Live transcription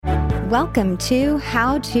Welcome to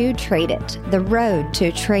How to Trade It, the road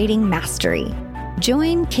to trading mastery.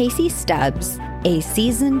 Join Casey Stubbs, a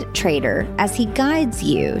seasoned trader, as he guides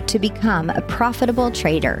you to become a profitable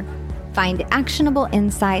trader. Find actionable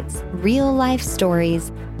insights, real-life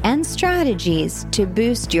stories, and strategies to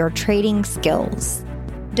boost your trading skills.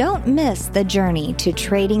 Don't miss the journey to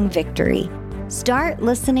trading victory. Start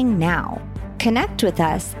listening now. Connect with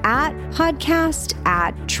us at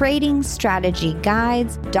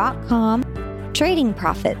podcast@tradingstrategyguides.com. Trading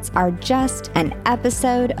profits are just an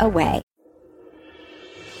episode away.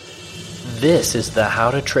 This is the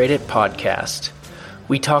How to Trade It podcast.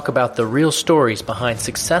 We talk about the real stories behind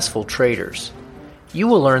successful traders. You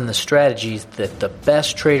will learn the strategies that the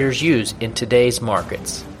best traders use in today's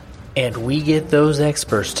markets. And we get those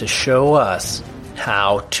experts to show us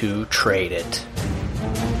how to trade it.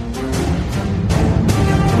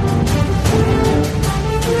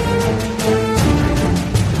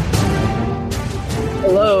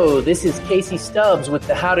 Hello, this is Casey Stubbs with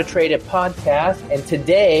the How to Trade It podcast, and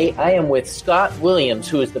today I am with Scott Williams,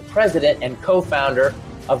 who is the president and co-founder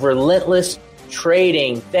of Relentless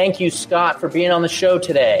Trading. Thank you, Scott, for being on the show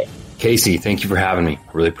today. Casey, thank you for having me.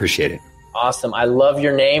 I really appreciate it. Awesome. I love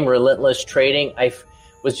your name, Relentless Trading. I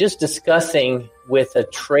was just discussing with a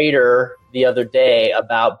trader the other day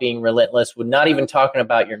about being relentless. We're not even talking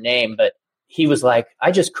about your name, but he was like,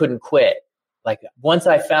 I just couldn't quit. Like once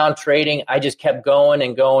I found trading, I just kept going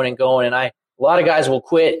and going and going. And a lot of guys will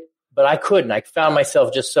quit, but I couldn't. I found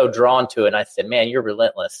myself just so drawn to it. And I said, man, you're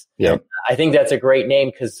relentless. Yeah. I think that's a great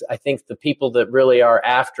name because I think the people that really are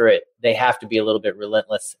after it, they have to be a little bit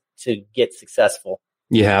relentless to get successful.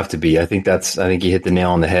 You have to be. I think you hit the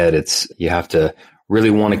nail on the head. You have to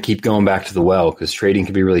really want to keep going back to the well because trading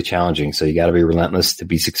can be really challenging. So you got to be relentless to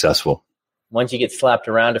be successful. Once you get slapped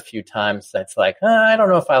around a few times, that's like, I don't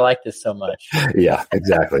know if I like this so much. Yeah,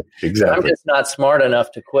 exactly. I'm just not smart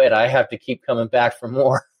enough to quit. I have to keep coming back for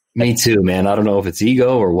more. Me too, man. I don't know if it's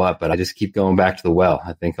ego or what, but I just keep going back to the well.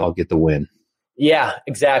 I think I'll get the win. Yeah,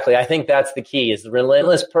 exactly. I think that's the key is the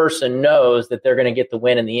relentless person knows that they're going to get the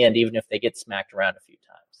win in the end, even if they get smacked around a few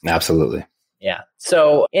times. Absolutely. Yeah.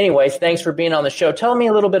 So anyways, thanks for being on the show. Tell me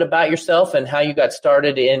a little bit about yourself and how you got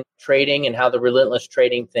started in trading and how the relentless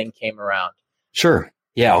trading thing came around. Sure.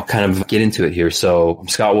 Yeah, I'll kind of get into it here. So I'm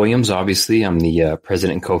Scott Williams, obviously. I'm the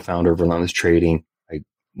president and co-founder of Relentless Trading. I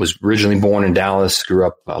was originally born in Dallas, grew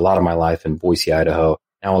up a lot of my life in Boise, Idaho.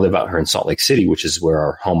 Now I live out here in Salt Lake City, which is where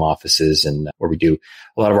our home office is and where we do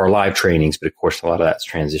a lot of our live trainings. But of course, a lot of that's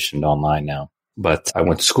transitioned online now. But I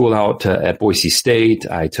went to school out at Boise State.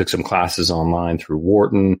 I took some classes online through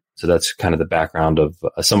Wharton. So that's kind of the background of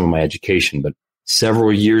some of my education. But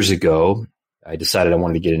several years ago, I decided I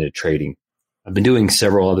wanted to get into trading. I've been doing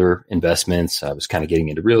several other investments. I was kind of getting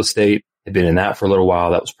into real estate. I've been in that for a little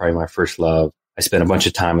while. That was probably my first love. I spent a bunch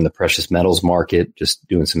of time in the precious metals market, just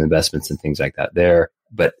doing some investments and things like that there.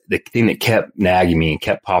 But the thing that kept nagging me and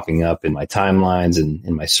kept popping up in my timelines and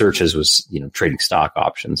in my searches was, trading stock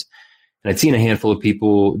options. And I'd seen a handful of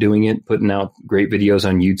people doing it, putting out great videos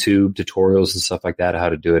on YouTube, tutorials and stuff like that, how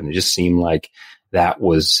to do it. And it just seemed like that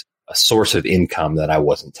was a source of income that I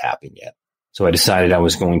wasn't tapping yet. So I decided I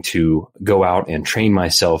was going to go out and train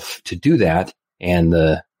myself to do that. And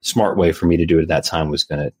the smart way for me to do it at that time was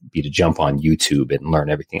going to be to jump on YouTube and learn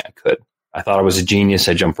everything I could. I thought I was a genius.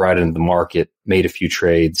 I jumped right into the market, made a few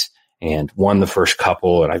trades and won the first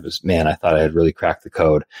couple. And I thought I had really cracked the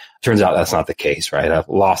code. Turns out that's not the case, right? I've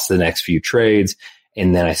lost the next few trades.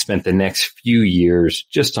 And then I spent the next few years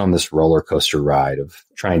just on this roller coaster ride of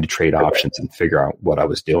trying to trade options and figure out what I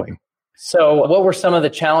was doing. So what were some of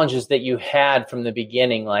the challenges that you had from the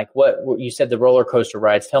beginning? Like what you said, the roller coaster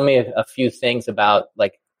rides. Tell me a few things about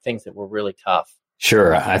like things that were really tough.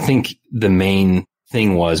 Sure. I think the main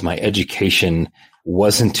thing was my education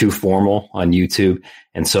wasn't too formal on YouTube.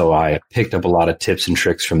 And so I picked up a lot of tips and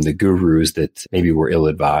tricks from the gurus that maybe were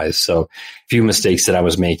ill-advised. So a few mistakes that I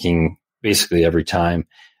was making basically every time.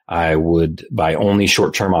 I would buy only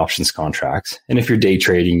short-term options contracts. And if you're day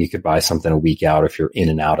trading, you could buy something a week out if you're in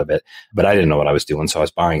and out of it. But I didn't know what I was doing. So I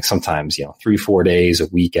was buying sometimes, 3-4 days, a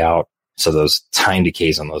week out. So those time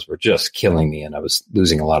decays on those were just killing me. And I was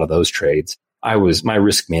losing a lot of those trades. My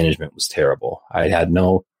risk management was terrible. I had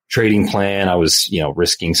no trading plan. I was,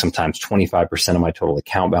 risking sometimes 25% of my total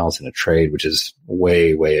account balance in a trade, which is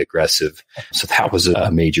way, way aggressive. So that was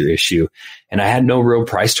a major issue. And I had no real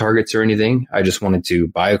price targets or anything. I just wanted to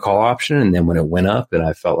buy a call option. And then when it went up and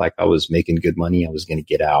I felt like I was making good money, I was going to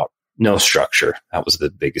get out. No structure. That was the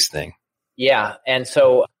biggest thing. Yeah. And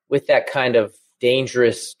so with that kind of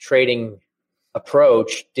dangerous trading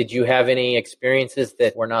approach, did you have any experiences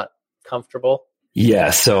that were not comfortable?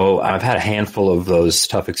 Yeah. So I've had a handful of those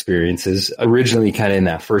tough experiences. Originally, kind of in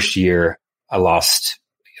that first year, I lost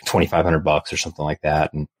 $2,500 or something like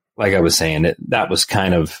that. And like I was saying, that was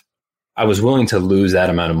kind of, I was willing to lose that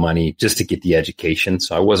amount of money just to get the education.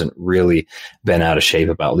 So I wasn't really bent out of shape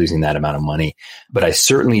about losing that amount of money, but I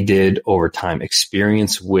certainly did over time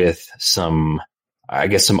experience with some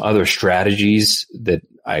other strategies that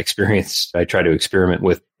I try to experiment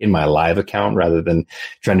with in my live account rather than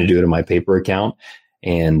trying to do it in my paper account.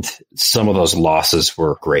 And some of those losses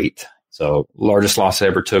were great. So largest loss I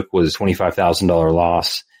ever took was $25,000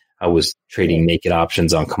 loss. I was trading naked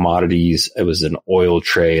options on commodities. It was an oil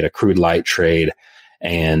trade, a crude light trade,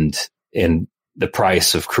 and the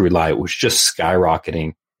price of crude light was just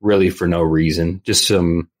skyrocketing really for no reason, just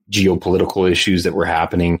some geopolitical issues that were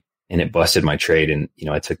happening, and it busted my trade. And,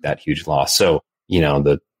 I took that huge loss. So,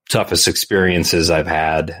 the toughest experiences I've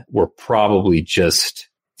had were probably just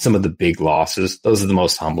some of the big losses. Those are the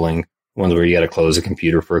most humbling ones where you got to close a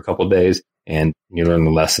computer for a couple of days and you learn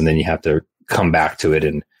the lesson. Then you have to come back to it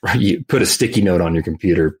and you put a sticky note on your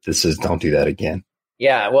computer that says, don't do that again.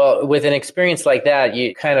 Yeah. Well, with an experience like that,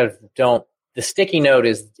 you kind of don't, the sticky note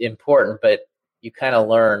is important, but you kind of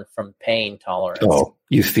learn from pain tolerance. Oh,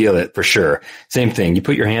 you feel it for sure. Same thing. You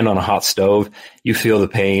put your hand on a hot stove, you feel the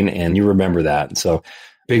pain and you remember that. And so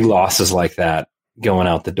big losses like that going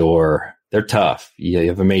out the door, they're tough. You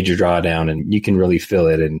have a major drawdown and you can really feel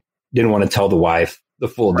it, and didn't want to tell the wife the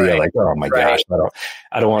full deal. Like, oh my gosh,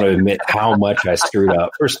 I don't want to admit how much I screwed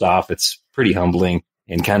up. First off, it's pretty humbling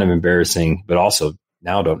and kind of embarrassing, but also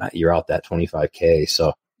now you're out that $25K.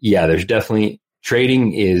 So yeah, there's definitely,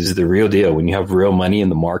 trading is the real deal. When you have real money in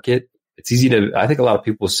the market, it's easy I think a lot of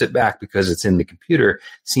people sit back because it's in the computer.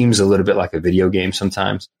 Seems a little bit like a video game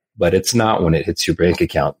sometimes, but it's not when it hits your bank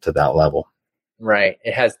account to that level. Right.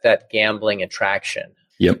 It has that gambling attraction.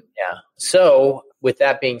 Yep. Yeah. So with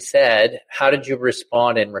that being said, how did you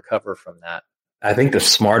respond and recover from that? I think the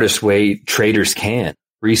smartest way traders can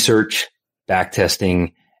research, back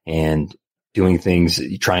testing, and doing things,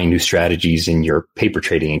 trying new strategies in your paper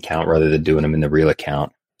trading account rather than doing them in the real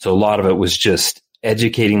account. So a lot of it was just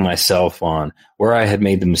educating myself on where I had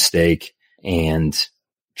made the mistake and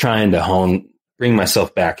trying to bring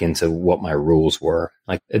myself back into what my rules were.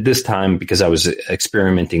 Like at this time, because I was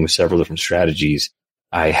experimenting with several different strategies,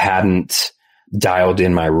 I hadn't dialed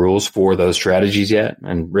in my rules for those strategies yet.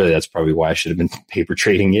 And really, that's probably why I should have been paper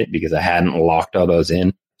trading it, because I hadn't locked all those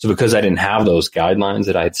in. So because I didn't have those guidelines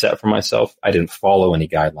that I had set for myself, I didn't follow any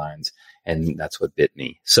guidelines. And that's what bit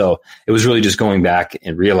me. So it was really just going back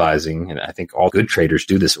and realizing, and I think all good traders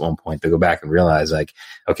do this at one point, they go back and realize like,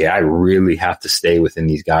 okay, I really have to stay within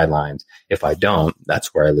these guidelines. If I don't,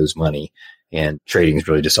 that's where I lose money. And trading is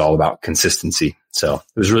really just all about consistency. So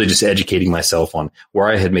it was really just educating myself on where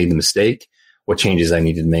I had made the mistake, what changes I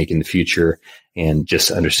needed to make in the future, and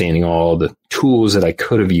just understanding all the tools that I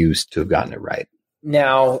could have used to have gotten it right.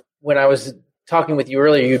 Now, when I was talking with you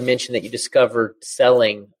earlier, you mentioned that you discovered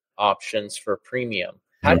selling options for premium.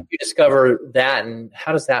 How did you discover that, and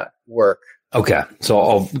how does that work? Okay, so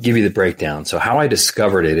I'll give you the breakdown. So how I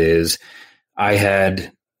discovered it is I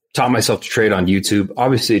had taught myself to trade on YouTube.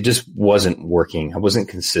 Obviously, it just wasn't working. I wasn't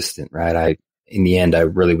consistent, right? In the end, I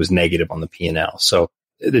really was negative on the P&L. So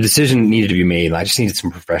the decision needed to be made, and I just needed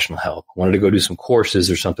some professional help. I wanted to go do some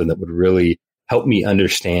courses or something that would really help me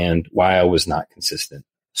understand why I was not consistent.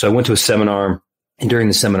 So I went to a seminar, and during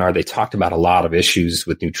the seminar, they talked about a lot of issues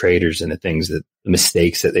with new traders and the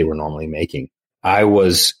mistakes that they were normally making. I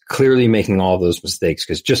was clearly making all those mistakes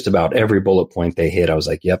because just about every bullet point they hit, I was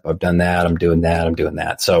like, yep, I've done that. I'm doing that. I'm doing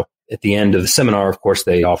that. So at the end of the seminar, of course,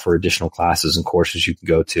 they offer additional classes and courses you can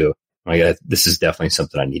go to. This is definitely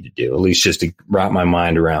something I need to do, at least just to wrap my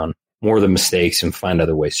mind around more of the mistakes and find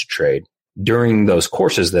other ways to trade. During those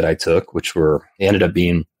courses that I took, ended up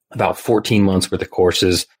being about 14 months worth of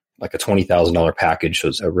courses, like a $20,000 package. So it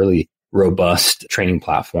was a really robust training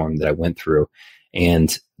platform that I went through.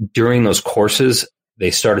 And during those courses, they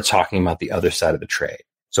started talking about the other side of the trade.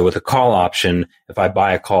 So with a call option, if I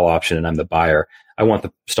buy a call option and I'm the buyer, I want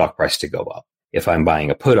the stock price to go up. If I'm buying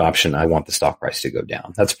a put option, I want the stock price to go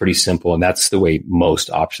down. That's pretty simple. And that's the way most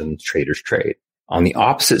option traders trade. On the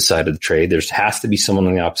opposite side of the trade, there has to be someone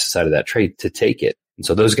on the opposite side of that trade to take it. And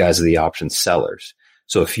so those guys are the option sellers.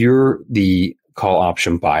 So if you're the call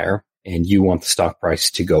option buyer and you want the stock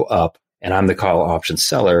price to go up, and I'm the call option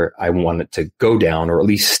seller, I want it to go down or at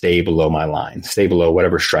least stay below my line, stay below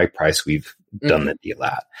whatever strike price we've done the deal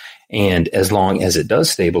at. And as long as it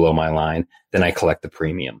does stay below my line, then I collect the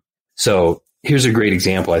premium. So here's a great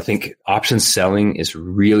example. I think option selling is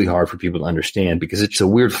really hard for people to understand because it's a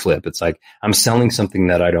weird flip. It's like I'm selling something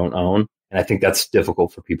that I don't own And I think that's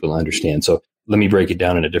difficult for people to understand. So let me break it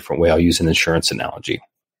down in a different way. I'll use an insurance analogy.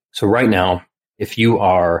 So right now, if you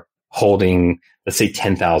are holding, let's say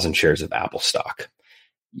 10,000 shares of Apple stock,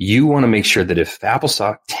 you want to make sure that if Apple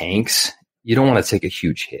stock tanks, you don't want to take a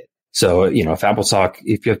huge hit. So, if Apple stock,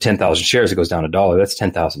 if you have 10,000 shares, it goes down $1, that's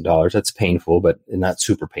 $10,000. That's painful, but not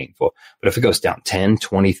super painful. But if it goes down $10,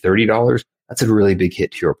 $20, $30, that's a really big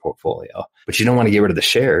hit to your portfolio. But you don't want to get rid of the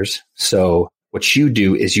shares. So what you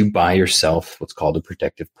do is you buy yourself what's called a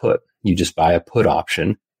protective put. You just buy a put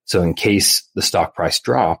option. So in case the stock price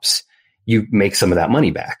drops, you make some of that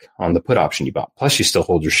money back on the put option you bought. Plus you still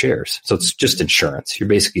hold your shares. So it's just insurance. You're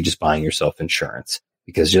basically just buying yourself insurance,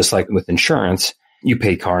 because just like with insurance, you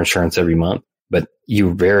pay car insurance every month, but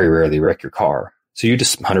you very rarely wreck your car. So you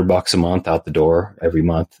just $100 a month out the door every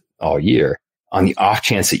month all year. On the off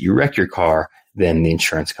chance that you wreck your car, then the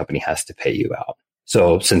insurance company has to pay you out.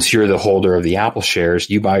 So since you're the holder of the Apple shares,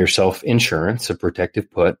 you buy yourself insurance, a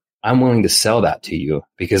protective put. I'm willing to sell that to you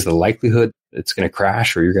because the likelihood it's going to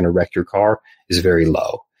crash or you're going to wreck your car is very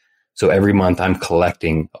low. So every month I'm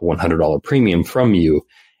collecting a $100 premium from you,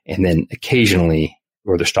 and then occasionally,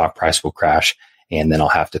 or the stock price will crash, and then I'll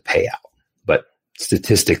have to pay out. But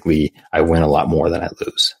statistically, I win a lot more than I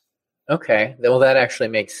lose. Okay. Well, that actually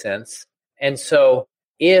makes sense. And so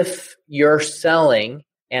if you're selling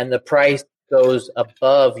and the price goes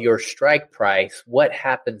above your strike price, what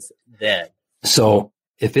happens then? So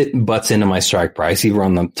if it butts into my strike price, either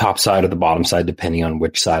on the top side or the bottom side, depending on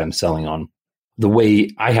which side I'm selling on, the way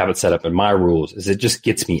I have it set up in my rules is it just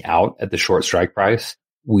gets me out at the short strike price.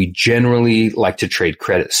 We generally like to trade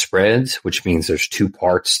credit spreads, which means there's two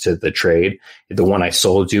parts to the trade. The one I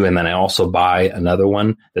sold you, and then I also buy another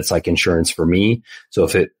one that's like insurance for me. So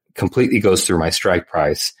if it completely goes through my strike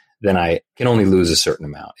price, then I can only lose a certain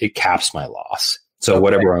amount. It caps my loss. So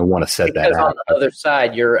whatever I want to set that out. On the other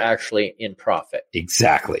side, you're actually in profit.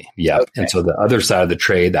 Exactly. Yeah. Okay. And so the other side of the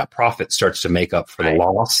trade, that profit starts to make up for the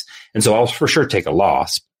loss. And so I'll for sure take a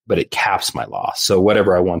loss, but it caps my loss. So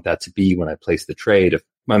whatever I want that to be when I place the trade, if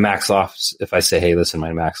my max loss, if I say, hey, listen,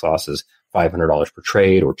 my max loss is $500 per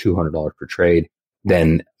trade or $200 per trade,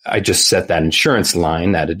 then I just set that insurance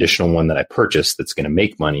line, that additional one that I purchased that's going to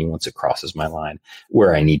make money once it crosses my line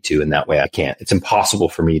where I need to. And that way it's impossible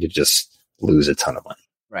for me to just lose a ton of money.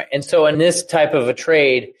 Right. And so in this type of a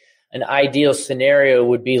trade, an ideal scenario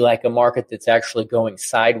would be like a market that's actually going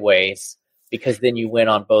sideways, because then you win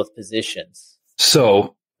on both positions.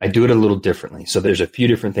 So I do it a little differently. So there's a few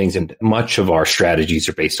different things, and much of our strategies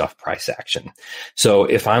are based off price action. So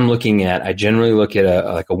if I'm looking at, I generally look at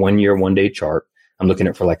a 1 year, 1 day chart. I'm looking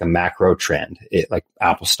at for like a macro trend, like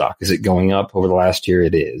Apple stock. Is it going up over the last year?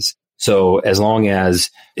 It is. So as long as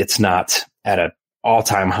it's not at an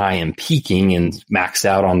all-time high and peaking and maxed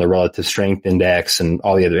out on the relative strength index and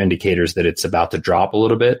all the other indicators that it's about to drop a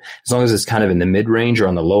little bit, as long as it's kind of in the mid-range or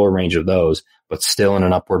on the lower range of those, but still in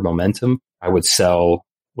an upward momentum, I would sell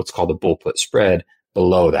what's called a bull put spread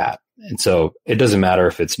below that. And so it doesn't matter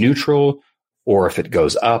if it's neutral or if it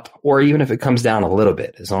goes up, or even if it comes down a little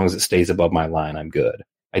bit. As long as it stays above my line, I'm good.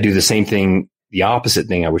 I do the same thing, the opposite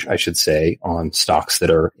thing, I should say, on stocks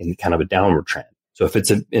that are in kind of a downward trend. So if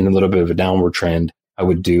it's in a little bit of a downward trend, I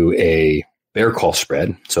would do a bear call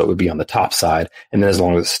spread. So it would be on the top side. And then as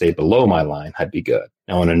long as it stayed below my line, I'd be good.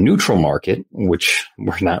 Now in a neutral market, which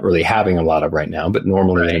we're not really having a lot of right now, but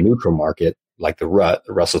normally in a neutral market, like the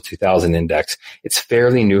Russell 2000 index, it's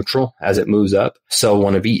fairly neutral as it moves up. Sell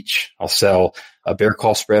one of each. I'll sell a bear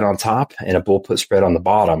call spread on top and a bull put spread on the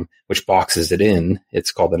bottom, which boxes it in.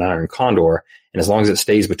 It's called an iron condor. And as long as it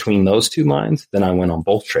stays between those two lines, then I win on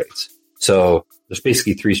both trades. So there's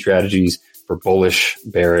basically three strategies for bullish,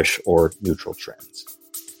 bearish, or neutral trends.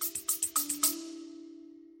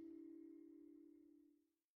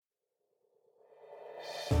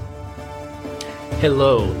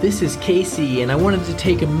 Hello, this is Casey, and I wanted to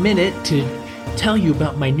take a minute to tell you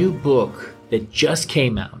about my new book that just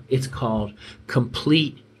came out. It's called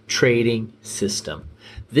Complete Trading System.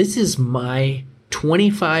 This is my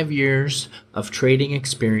 25 years of trading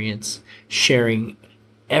experience, sharing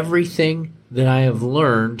everything that I have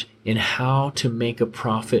learned in how to make a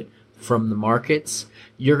profit from the markets.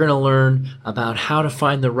 You're going to learn about how to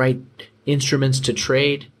find the right instruments to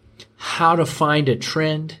trade, how to find a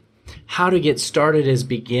trend, how to get started as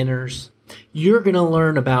beginners. You're going to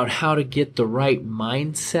learn about how to get the right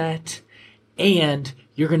mindset, and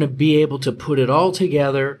you're going to be able to put it all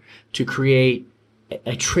together to create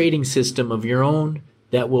a trading system of your own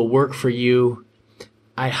that will work for you.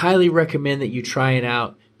 I highly recommend that you try it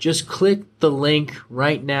out. Just click the link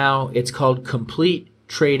right now. It's called Complete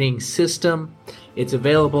Trading System. It's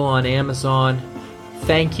available on Amazon.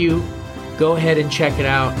 Thank you. Go ahead and check it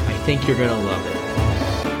out. I think you're going to love it.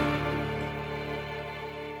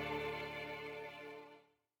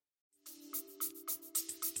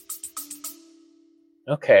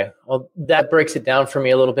 Okay. Well, that breaks it down for me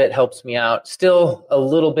a little bit, helps me out. Still a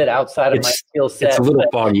little bit outside of my skill set. It's a little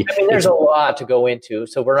foggy. I mean, there's a lot to go into,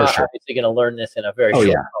 so we're not obviously going to learn this in a very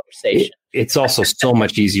short conversation. It's also so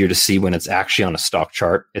much easier to see when it's actually on a stock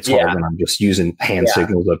chart. It's hard when I'm just using hand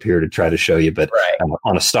signals up here to try to show you, but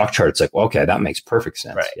on a stock chart, it's like, well, okay, that makes perfect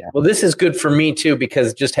sense. Right. Yeah. Well, this is good for me too,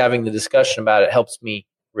 because just having the discussion about it helps me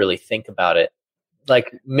really think about it,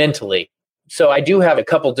 like mentally. So I do have a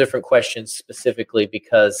couple different questions specifically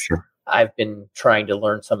because I've been trying to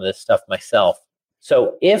learn some of this stuff myself.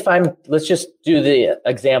 So let's just do the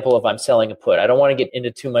example of I'm selling a put. I don't want to get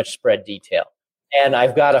into too much spread detail. And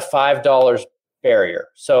I've got a $5 barrier.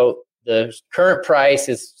 So the current price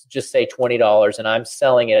is just say $20 and I'm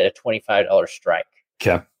selling it at a $25 strike.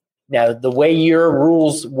 Okay. Now, the way your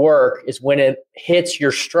rules work is when it hits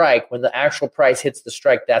your strike, when the actual price hits the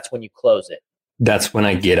strike, that's when you close it. That's when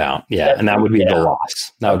I get out. Yeah. And that would be the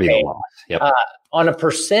loss. That would be the loss. Yep. On a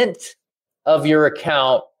percent of your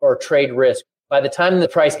account or trade risk, by the time the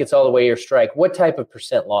price gets all the way to your strike, what type of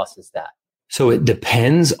percent loss is that? So it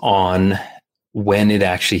depends on when it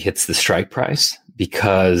actually hits the strike price,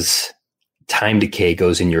 because time decay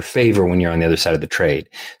goes in your favor when you're on the other side of the trade.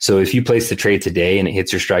 So if you place the trade today and it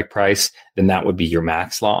hits your strike price, then that would be your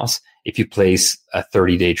max loss. If you place a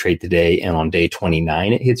 30-day trade today and on day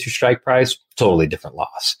 29 it hits your strike price, totally different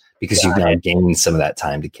loss because you've now gained some of that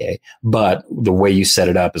time decay. But the way you set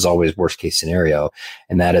it up is always worst case scenario,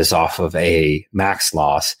 and that is off of a max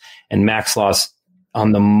loss. And max loss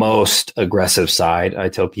on the most aggressive side, I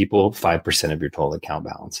tell people 5% of your total account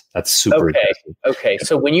balance. That's super aggressive. Okay.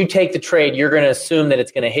 So when you take the trade, you're going to assume that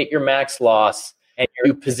it's going to hit your max loss, and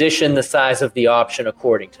you position the size of the option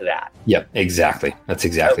according to that. Yep, exactly. That's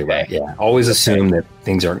exactly right. Yeah. Always assume that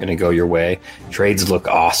things aren't going to go your way. Trades look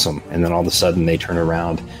awesome, and then all of a sudden they turn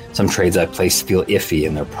around. Some trades I place feel iffy,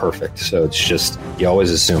 and they're perfect. So it's just, you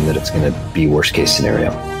always assume that it's going to be worst case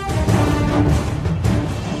scenario.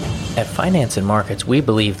 At Finance and Markets, we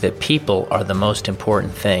believe that people are the most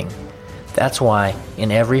important thing. That's why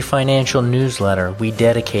in every financial newsletter, we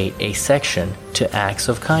dedicate a section to acts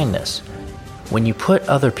of kindness. When you put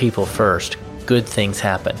other people first, good things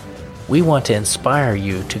happen. We want to inspire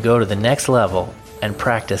you to go to the next level and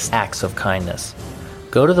practice acts of kindness.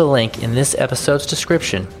 Go to the link in this episode's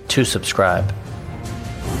description to subscribe.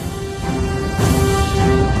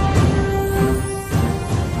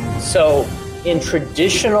 So in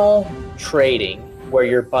traditional trading where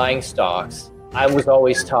you're buying stocks, I was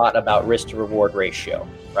always taught about risk to reward ratio,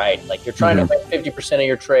 right? Like you're trying to win 50% of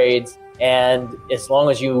your trades, and as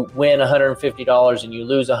long as you win $150 and you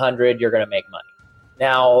lose $100, you're going to make money.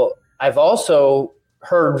 Now, I've also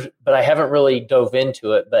heard, but I haven't really dove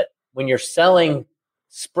into it, but when you're selling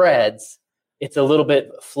spreads, it's a little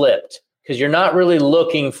bit flipped because you're not really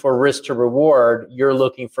looking for risk to reward. You're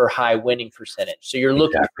looking for high winning percentage. So you're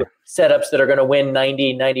looking for setups that are going to win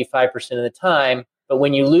 90, 95% of the time. But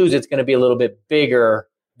when you lose, it's going to be a little bit bigger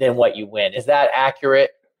than what you win. Is that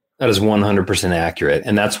accurate? That is 100% accurate.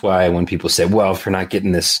 And that's why when people say, well, if you're not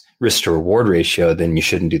getting this risk to reward ratio, then you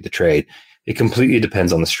shouldn't do the trade. It completely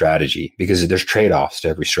depends on the strategy because there's trade-offs to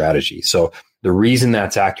every strategy. So the reason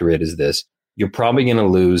that's accurate is this. You're probably going to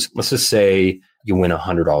lose, let's just say you win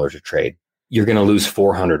 $100 a trade. You're going to lose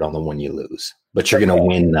 400 on the one you lose, but you're going to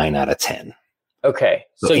win 9 out of 10. Okay.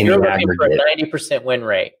 So you're looking for a 90% win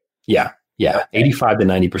rate. Yeah. Yeah. 85 to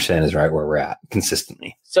 90% is right where we're at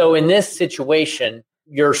consistently. So in this situation,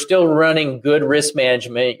 you're still running good risk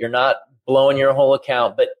management. You're not blowing your whole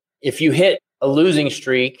account. But if you hit a losing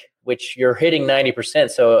streak, which you're hitting 90%,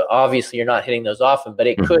 so obviously you're not hitting those often, but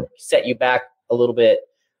it could set you back a little bit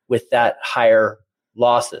with that higher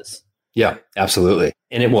losses. Yeah, absolutely.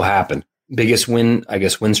 And it will happen. Biggest win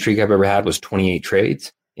streak I've ever had was 28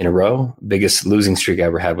 trades in a row. Biggest losing streak I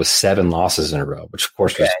ever had was 7 losses in a row, which of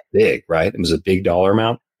course was big, right? It was a big dollar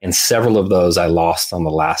amount. And several of those I lost on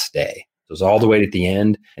the last day. It was all the way at the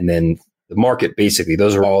end. And then the market, basically,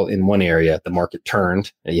 those are all in one area. The market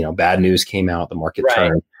turned, bad news came out, the market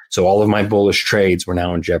turned. So all of my bullish trades were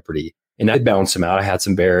now in jeopardy. And I balanced them out. I had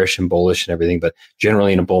some bearish and bullish and everything, but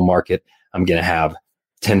generally in a bull market, I'm going to have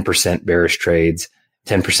 10% bearish trades,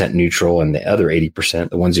 10% neutral, and the other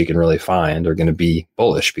 80%, the ones you can really find, are going to be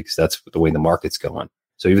bullish because that's the way the market's going.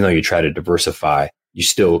 So even though you try to diversify, you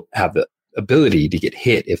still have the ability to get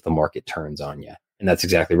hit if the market turns on you. And that's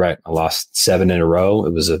exactly right. I lost 7 in a row.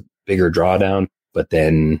 It was a bigger drawdown, but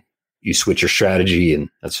then you switch your strategy, and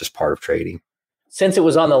that's just part of trading. Since it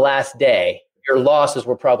was on the last day, your losses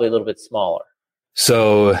were probably a little bit smaller.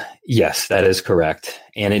 So yes, that is correct.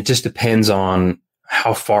 And it just depends on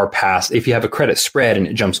how far past, if you have a credit spread and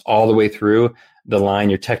it jumps all the way through the line,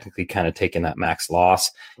 you're technically kind of taking that max loss.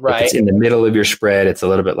 Right. If it's in the middle of your spread, it's a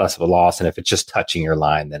little bit less of a loss. And if it's just touching your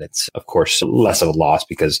line, then it's, of course, less of a loss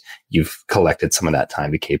because you've collected some of that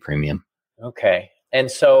time decay premium. Okay. And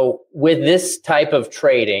so with this type of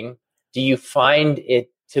trading, do you find it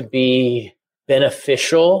to be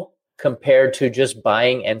beneficial compared to just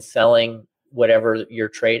buying and selling whatever you're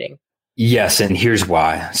trading? Yes. And here's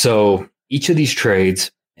why. So each of these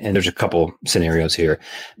trades, and there's a couple scenarios here,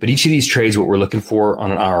 but each of these trades, what we're looking for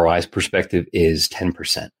on an ROI perspective is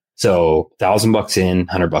 10%. So $1,000 in,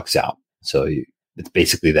 $100 out. So it's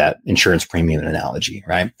basically that insurance premium analogy,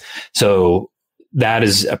 right? So that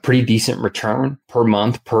is a pretty decent return per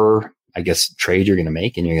month per, I guess, trade you're going to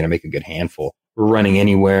make, and you're going to make a good handful. We're running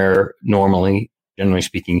anywhere normally, generally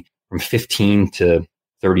speaking, from 15 to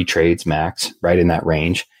 30 trades max, right in that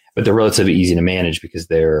range. But they're relatively easy to manage because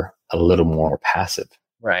they're a little more passive.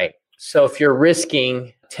 Right. So if you're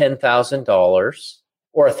risking $10,000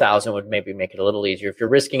 or $1,000 would maybe make it a little easier. If you're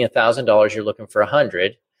risking $1,000, you're looking for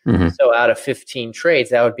 $100. Mm-hmm. So out of 15 trades,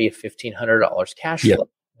 that would be a $1,500 cash flow.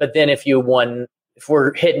 But then if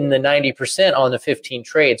we're hitting the 90% on the 15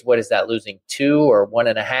 trades, what is that losing? 2 or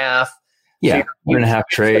 1.5? Yeah, 1.5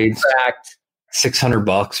 trades.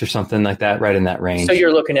 $600 or something like that, right in that range. So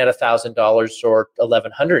you're looking at $1,000 or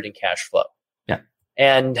 $1,100 in cash flow. Yeah.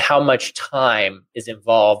 And how much time is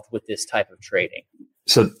involved with this type of trading?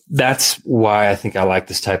 So that's why I think I like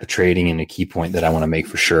this type of trading, and a key point that I want to make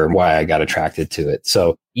for sure, why I got attracted to it.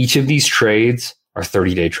 So each of these trades are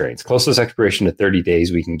 30-day trades. Closest expiration to 30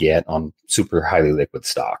 days we can get on super highly liquid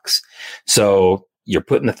stocks. So you're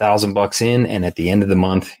putting $1,000 in, and at the end of the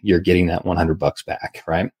month, you're getting that $100 back,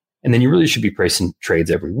 right? And then you really should be pricing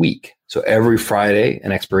trades every week. So every Friday,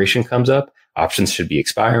 an expiration comes up. Options should be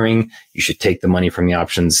expiring. You should take the money from the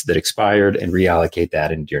options that expired and reallocate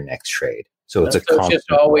that into your next trade. So it's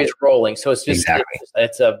just always rolling. So it's just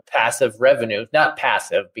it's a passive revenue, not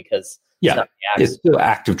passive because it's still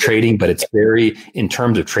active trading, but it's very, in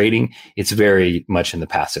terms of trading, it's very much in the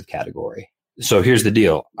passive category. So here's the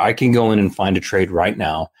deal. I can go in and find a trade right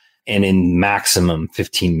now, and in maximum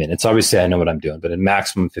 15 minutes, obviously I know what I'm doing, but in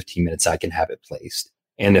maximum 15 minutes, I can have it placed.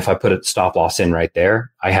 And if I put a stop loss in right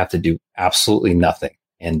there, I have to do absolutely nothing.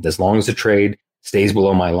 And as long as the trade stays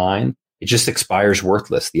below my line, it just expires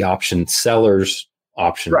worthless. The seller's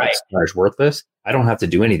option expires worthless. I don't have to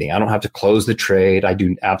do anything. I don't have to close the trade. I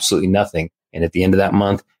do absolutely nothing. And at the end of that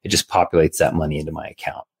month, it just populates that money into my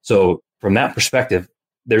account. So from that perspective,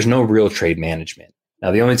 there's no real trade management.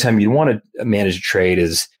 Now, the only time you want to manage a trade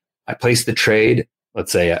is I place the trade.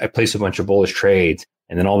 Let's say I place a bunch of bullish trades,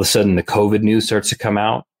 and then all of a sudden the COVID news starts to come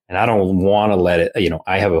out, and I don't want to let it,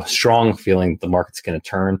 I have a strong feeling the market's going to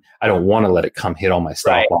turn. I don't want to let it come hit all my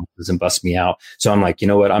stop losses and bust me out. So I'm like, you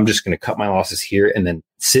know what? I'm just going to cut my losses here and then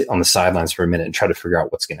sit on the sidelines for a minute and try to figure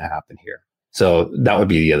out what's going to happen here. So that would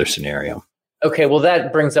be the other scenario. Okay. Well,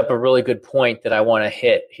 that brings up a really good point that I want to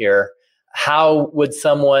hit here. How would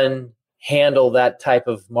someone handle that type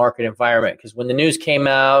of market environment? Because when the news came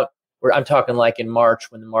out, I'm talking like in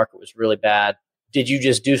March when the market was really bad, did you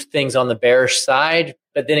just do things on the bearish side?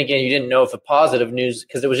 But then again, you didn't know if the positive news,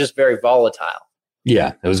 because it was just very volatile.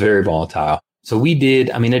 Yeah, it was very volatile. So I did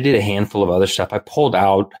a handful of other stuff. I pulled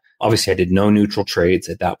out, obviously I did no neutral trades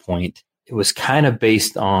at that point. It was kind of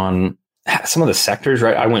based on some of the sectors,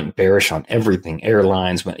 right? I went bearish on everything.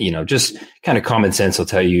 Airlines, just kind of common sense will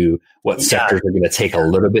tell you what sectors are going to take a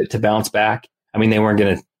little bit to bounce back. I mean, they weren't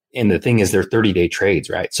going to, and the thing is they're 30-day trades,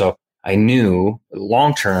 right? So I knew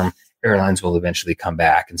long-term, airlines will eventually come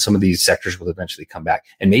back, and some of these sectors will eventually come back,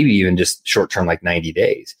 and maybe even just short-term, like 90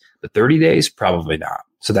 days, but 30 days, probably not.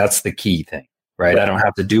 So that's the key thing, right? I don't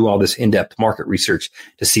have to do all this in-depth market research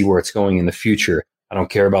to see where it's going in the future. I don't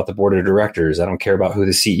care about the board of directors. I don't care about who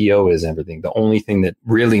the CEO is and everything. The only thing that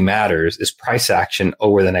really matters is price action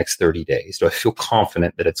over the next 30 days. Do I feel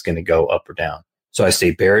confident that it's going to go up or down? So I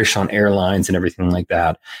stay bearish on airlines and everything like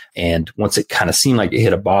that. And once it kind of seemed like it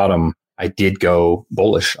hit a bottom, I did go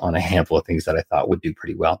bullish on a handful of things that I thought would do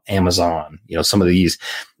pretty well. Amazon, some of these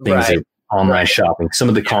things that online shopping, some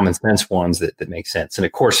of the common sense ones that make sense. And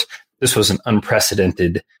of course, this was an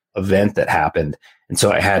unprecedented event that happened. And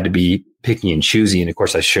so I had to be picky and choosy. And of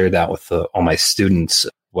course, I shared that with all my students,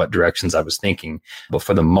 what directions I was thinking. But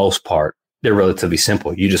for the most part, they're relatively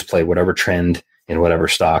simple. You just play whatever trend in whatever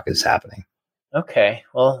stock is happening. Okay.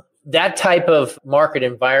 Well, that type of market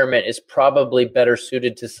environment is probably better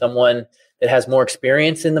suited to someone that has more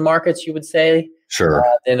experience in the markets, you would say. Sure.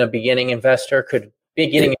 Than a beginning investor.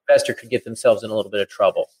 beginning investor could get themselves in a little bit of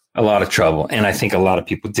trouble. A lot of trouble. And I think a lot of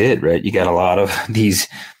people did, right? You got a lot of these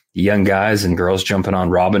young guys and girls jumping on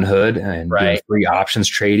Robinhood and doing free options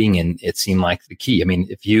trading. And it seemed like the key. I mean,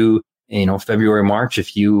 if February, March,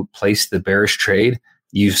 if you place the bearish trade,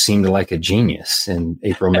 you seemed like a genius. In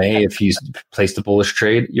April, May, if you place the bullish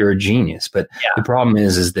trade, you're a genius. But the problem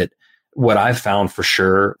is that what I've found for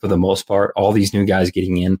sure, for the most part, all these new guys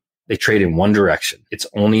getting in, they trade in one direction. It's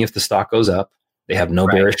only if the stock goes up. They have no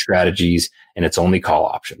bearish strategies, and it's only call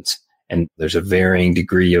options. And there's a varying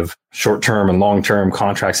degree of short-term and long-term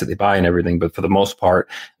contracts that they buy and everything. But for the most part,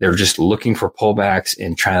 they're just looking for pullbacks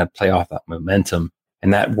and trying to play off that momentum.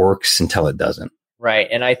 And that works until it doesn't. Right.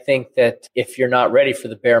 And I think that if you're not ready for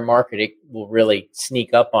the bear market, it will really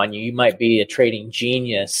sneak up on you. You might be a trading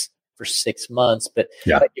genius for 6 months. But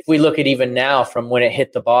if we look at even now from when it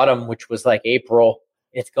hit the bottom, which was like April,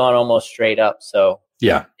 it's gone almost straight up. So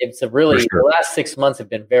it's the last 6 months have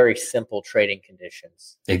been very simple trading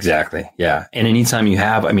conditions. Exactly. Yeah. And anytime you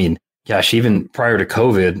have, even prior to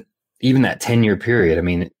COVID, even that 10-year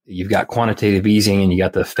period, you've got quantitative easing and you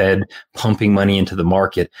got the Fed pumping money into the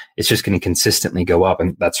market. It's just going to consistently go up.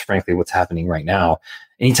 And that's frankly what's happening right now.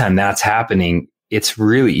 Anytime that's happening, it's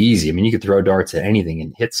really easy. You could throw darts at anything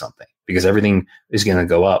and hit something because everything is going to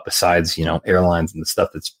go up besides, airlines and the stuff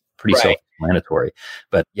that's pretty self-explanatory.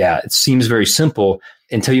 But it seems very simple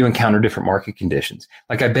until you encounter different market conditions.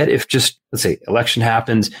 Like I bet if just, let's say election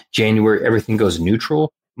happens, January, everything goes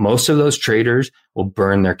neutral, most of those traders will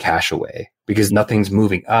burn their cash away because nothing's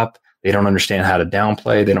moving up. They don't understand how to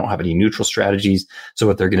downplay. They don't have any neutral strategies. So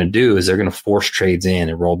what they're going to do is they're going to force trades in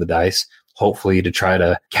and roll the dice, hopefully to try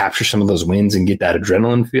to capture some of those wins and get that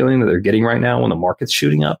adrenaline feeling that they're getting right now when the market's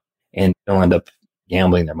shooting up, and they'll end up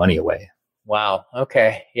gambling their money away. Wow.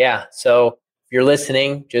 Okay. Yeah. So if you're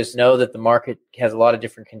listening, just know that the market has a lot of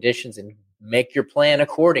different conditions and make your plan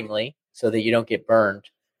accordingly so that you don't get burned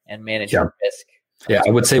and manage your risk. Yeah.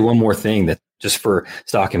 I would say one more thing that just for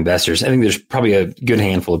stock investors, I think there's probably a good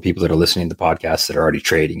handful of people that are listening to the podcast that are already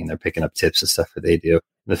trading and they're picking up tips and stuff that they do.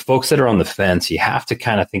 The folks that are on the fence, you have to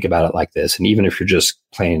kind of think about it like this. And even if you're just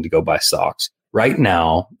planning to go buy stocks, right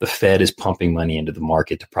now, the Fed is pumping money into the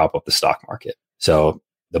market to prop up the stock market. So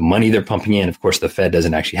the money they're pumping in, of course, the Fed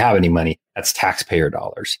doesn't actually have any money. That's taxpayer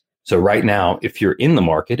dollars. So right now, if you're in the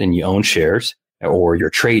market and you own shares or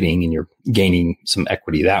you're trading and you're gaining some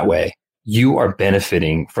equity that way, you are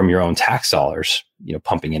benefiting from your own tax dollars,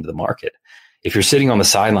 pumping into the market. If you're sitting on the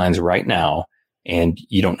sidelines right now and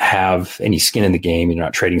you don't have any skin in the game, you're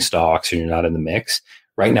not trading stocks or you're not in the mix,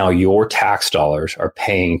 right now, your tax dollars are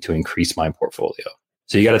paying to increase my portfolio.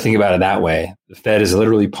 So you got to think about it that way. The Fed is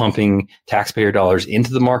literally pumping taxpayer dollars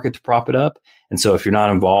into the market to prop it up. And so if you're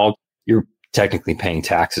not involved, you're technically paying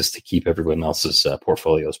taxes to keep everyone else's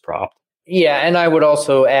portfolios propped. Yeah. And I would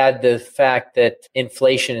also add the fact that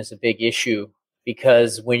inflation is a big issue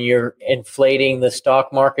because when you're inflating the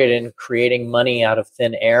stock market and creating money out of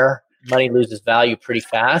thin air, money loses value pretty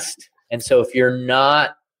fast. And so if you're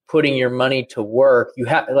not putting your money to work, you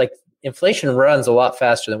have inflation runs a lot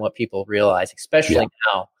faster than what people realize, especially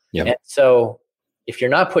now. Yep. And so if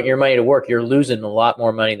you're not putting your money to work, you're losing a lot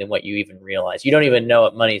more money than what you even realize. You don't even know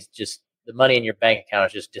what the money in your bank account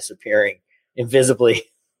is just disappearing invisibly.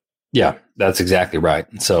 Yeah, that's exactly right.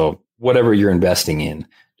 So whatever you're investing in,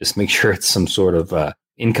 just make sure it's some sort of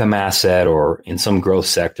income asset or in some growth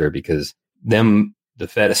sector because the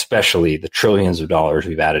Fed, especially the trillions of dollars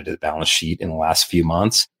we've added to the balance sheet in the last few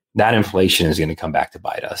months, that inflation is going to come back to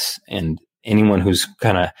bite us. And anyone who's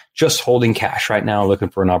kind of just holding cash right now, looking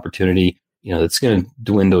for an opportunity, it's going to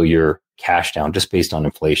dwindle your cash down just based on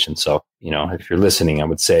inflation. So, if you're listening, I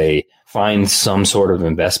would say find some sort of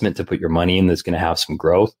investment to put your money in that's going to have some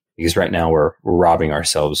growth because right now we're robbing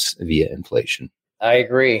ourselves via inflation. I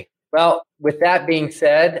agree. Well, with that being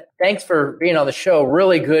said, thanks for being on the show.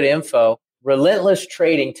 Really good info. Relentless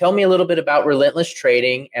Trading. Tell me a little bit about Relentless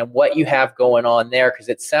Trading and what you have going on there, because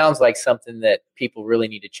it sounds like something that people really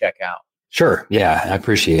need to check out. Sure. Yeah, I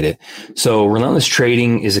appreciate it. So Relentless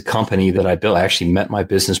Trading is a company that I built. I actually met my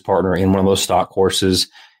business partner in one of those stock courses,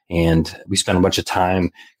 and we spent a bunch of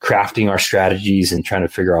time crafting our strategies and trying to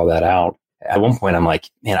figure all that out. At one point, I'm like,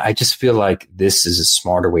 man, I just feel like this is a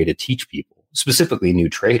smarter way to teach people, specifically new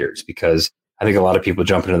traders, because I think a lot of people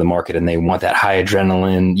jump into the market and they want that high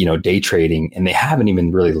adrenaline, day trading, and they haven't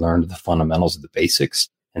even really learned the fundamentals of the basics.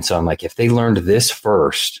 And so I'm like, if they learned this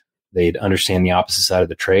first, they'd understand the opposite side of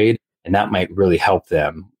the trade. And that might really help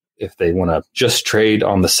them if they want to just trade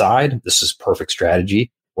on the side. This is perfect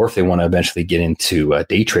strategy. or if they want to eventually get into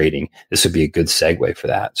day trading, this would be a good segue for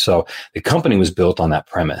that. So the company was built on that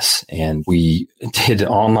premise, and we did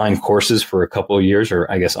online courses for a couple of years,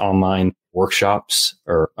 or I guess online workshops,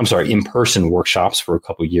 in-person workshops for a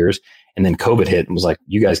couple of years. And then COVID hit and was like,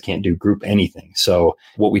 you guys can't do group anything. So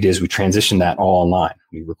what we did is we transitioned that all online.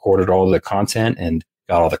 We recorded all of the content and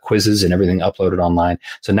got all the quizzes and everything uploaded online.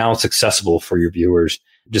 So now it's accessible for your viewers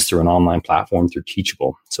just through an online platform through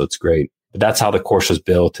Teachable. So it's great. But that's how the course was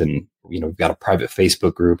built. And, we've got a private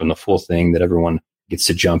Facebook group and the full thing that everyone gets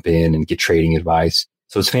to jump in and get trading advice.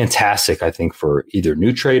 So it's fantastic, I think, for either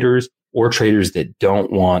new traders or traders that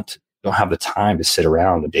don't have the time to sit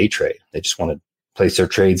around and day trade. They just want to place their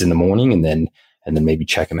trades in the morning and then maybe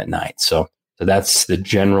check them at night. So that's the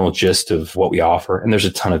general gist of what we offer. And there's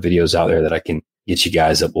a ton of videos out there that I can get you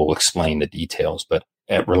guys that will explain the details. But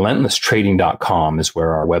at relentlesstrading.com is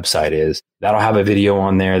where our website is. That'll have a video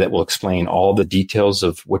on there that will explain all the details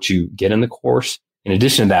of what you get in the course. In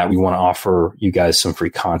addition to that, we want to offer you guys some free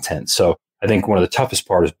content. So I think one of the toughest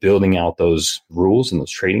part is building out those rules and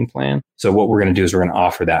those trading plan. So what we're going to do is we're going to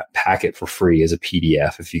offer that packet for free as a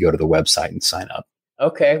PDF if you go to the website and sign up.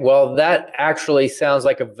 Okay. Well, that actually sounds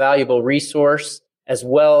like a valuable resource, as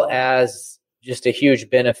well as just a huge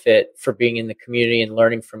benefit for being in the community and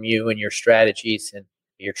learning from you and your strategies and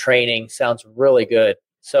your training. Sounds really good.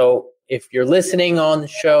 So if you're listening on the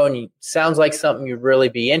show and it sounds like something you'd really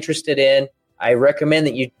be interested in, I recommend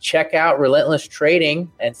that you check out Relentless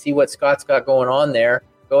Trading and see what Scott's got going on there.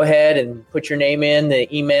 Go ahead and put your name in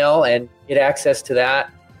the email and get access to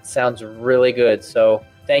that. Sounds really good. So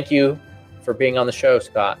thank you for being on the show,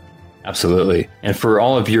 Scott. Absolutely. And for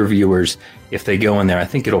all of your viewers, if they go in there, I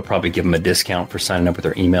think it'll probably give them a discount for signing up with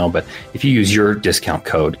their email. But if you use your discount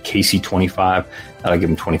code, KC25, that'll give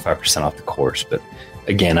them 25% off the course. But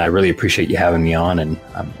again, I really appreciate you having me on, and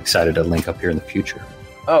I'm excited to link up here in the future.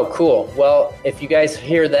 Oh, cool. Well, if you guys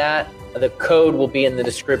hear that, the code will be in the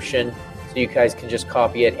description, so you guys can just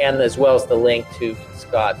copy it, and as well as the link to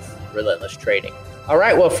Scott's Relentless Trading. All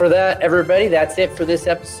right. Well, for that, everybody, that's it for this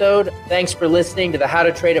episode. Thanks for listening to the How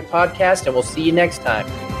to Trade It podcast, and we'll see you next time.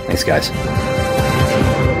 Thanks, guys.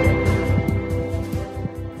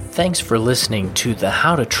 Thanks for listening to the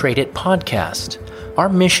How to Trade It podcast. Our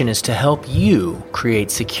mission is to help you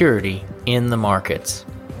create security in the markets.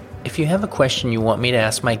 If you have a question you want me to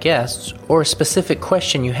ask my guests, or a specific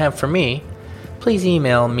question you have for me, please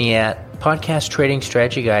email me at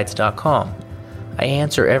podcasttradingstrategyguides.com. I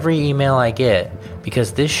answer every email I get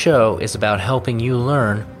because this show is about helping you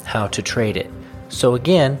learn how to trade it. So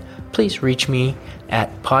again, please reach me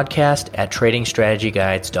at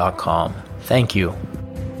podcast@tradingstrategyguides.com. Thank you.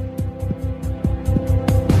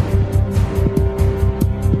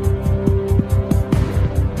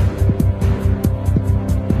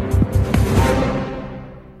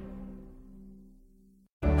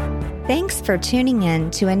 Thanks for tuning in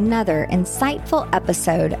to another insightful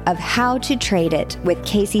episode of How to Trade It with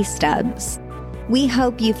Casey Stubbs. We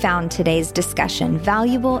hope you found today's discussion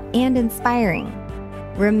valuable and inspiring.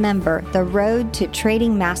 Remember, the road to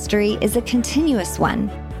trading mastery is a continuous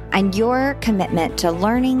one, and your commitment to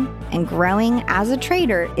learning and growing as a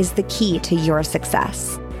trader is the key to your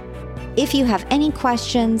success. If you have any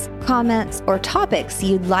questions, comments, or topics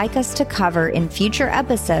you'd like us to cover in future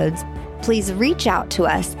episodes, please reach out to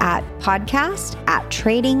us at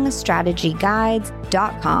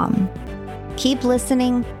podcast@tradingstrategyguides.com. Keep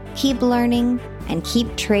listening, keep learning, and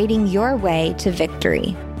keep trading your way to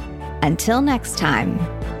victory. Until next time.